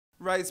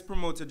Prize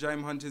promoter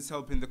Jaime Hunt is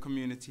helping the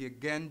community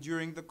again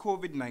during the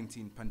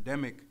COVID-19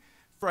 pandemic.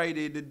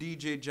 Friday, the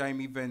DJ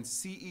Jaime Events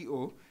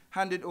CEO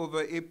handed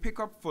over a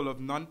pickup full of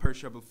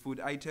non-perishable food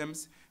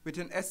items with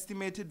an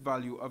estimated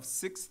value of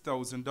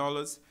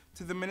 $6,000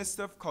 to the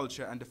Minister of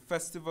Culture and the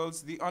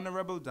Festivals, the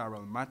Honorable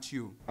Darrell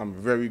Matthew. I'm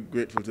very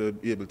grateful to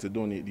be able to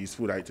donate these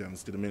food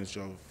items to the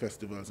Minister of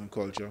Festivals and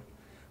Culture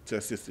to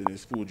assist in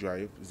this food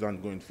drive, this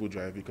ongoing food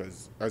drive,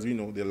 because as we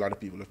know, there are a lot of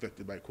people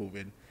affected by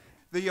COVID.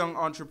 The young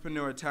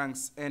entrepreneur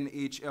thanks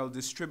NHL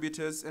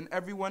distributors and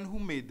everyone who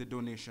made the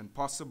donation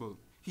possible.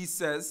 He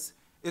says,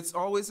 "It's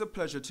always a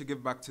pleasure to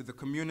give back to the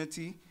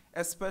community,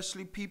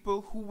 especially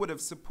people who would have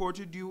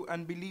supported you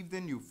and believed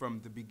in you from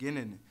the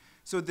beginning.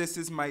 So this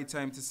is my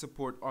time to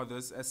support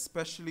others,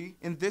 especially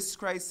in this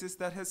crisis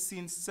that has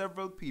seen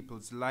several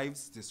people's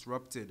lives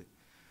disrupted."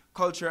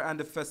 Culture and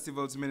the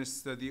Festivals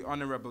Minister, the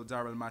Honorable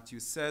Darrell Matthew,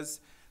 says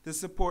the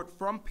support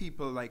from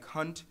people like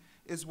Hunt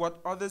is what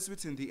others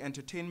within the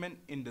entertainment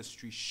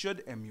industry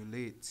should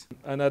emulate.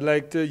 And I'd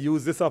like to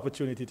use this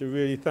opportunity to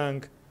really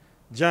thank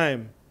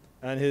Jaime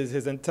and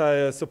his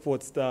entire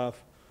support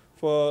staff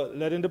for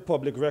letting the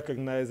public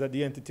recognize that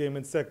the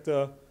entertainment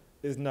sector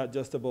is not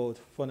just about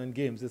fun and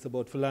games, it's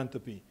about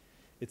philanthropy.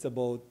 It's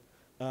about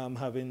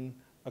having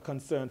a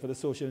concern for the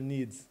social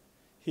needs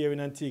here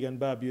in Antigua and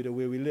Barbuda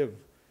where we live.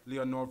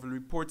 Leon Norville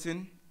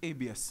reporting,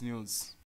 ABS News.